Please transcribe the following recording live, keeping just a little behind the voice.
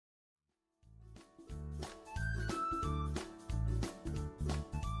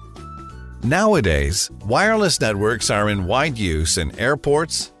Nowadays, wireless networks are in wide use in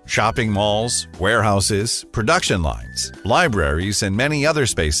airports, shopping malls, warehouses, production lines, libraries, and many other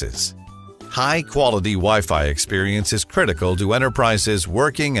spaces. High-quality Wi-Fi experience is critical to enterprises'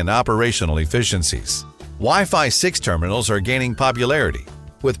 working and operational efficiencies. Wi-Fi 6 terminals are gaining popularity,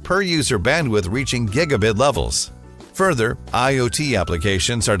 with per-user bandwidth reaching gigabit levels. Further, IoT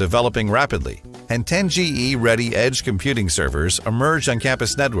applications are developing rapidly, and 10G-ready edge computing servers emerge on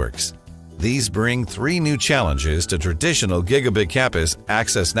campus networks. These bring three new challenges to traditional gigabit campus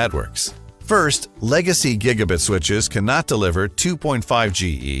access networks. First, legacy gigabit switches cannot deliver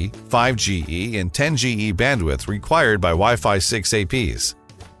 2.5GE, 5GE, and 10GE bandwidth required by Wi-Fi 6 APs.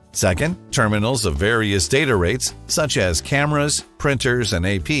 Second, terminals of various data rates, such as cameras, printers, and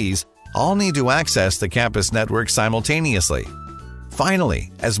APs, all need to access the campus network simultaneously.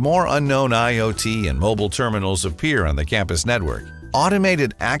 Finally, as more unknown IoT and mobile terminals appear on the campus network,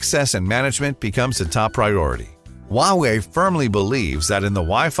 automated access and management becomes a top priority. Huawei firmly believes that in the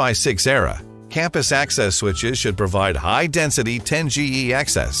Wi-Fi 6 era, campus access switches should provide high-density 10GE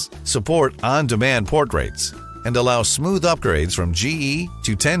access, support on-demand port rates, and allow smooth upgrades from GE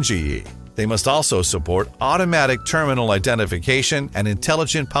to 10GE. They must also support automatic terminal identification and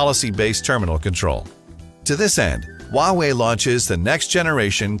intelligent policy-based terminal control. To this end, Huawei launches the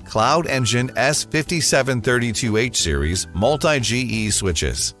next-generation CloudEngine S5732-H series multi-GE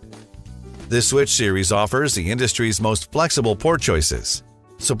switches. This switch series offers the industry's most flexible port choices,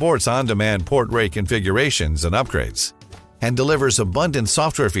 supports on-demand port rate configurations and upgrades, and delivers abundant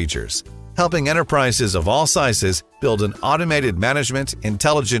software features, helping enterprises of all sizes build an automated management,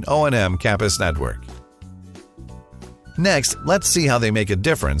 intelligent O&M campus network. Next, let's see how they make a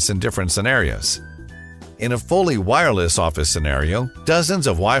difference in different scenarios. In a fully wireless office scenario, dozens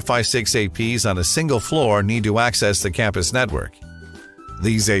of Wi-Fi 6 APs on a single floor need to access the campus network.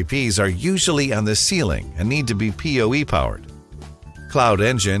 These APs are usually on the ceiling and need to be PoE powered.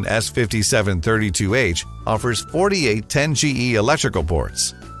 CloudEngine S5732-H offers 48 10GE electrical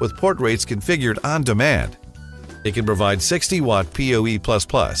ports, with port rates configured on demand. It can provide 60-watt PoE++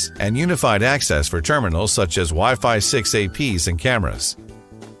 and unified access for terminals such as Wi-Fi 6 APs and cameras.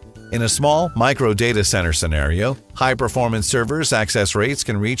 In a small micro data center scenario, high-performance servers access rates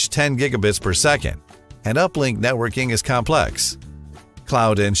can reach 10 gigabits per second, and uplink networking is complex.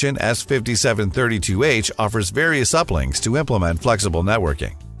 CloudEngine S5732-H offers various uplinks to implement flexible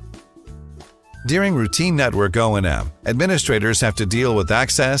networking. During routine network O&M, administrators have to deal with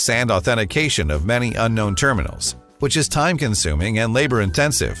access and authentication of many unknown terminals, which is time-consuming and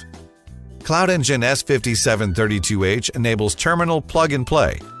labor-intensive. CloudEngine S5732-H enables terminal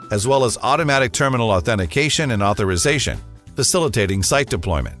plug-and-play, as well as automatic terminal authentication and authorization, facilitating site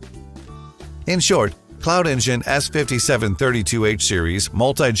deployment. In short, CloudEngine S5732-H series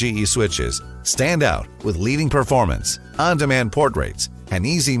multi-GE switches stand out with leading performance, on-demand port rates, and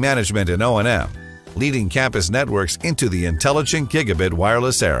easy management in O&M, leading campus networks into the intelligent gigabit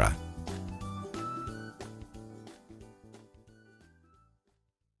wireless era.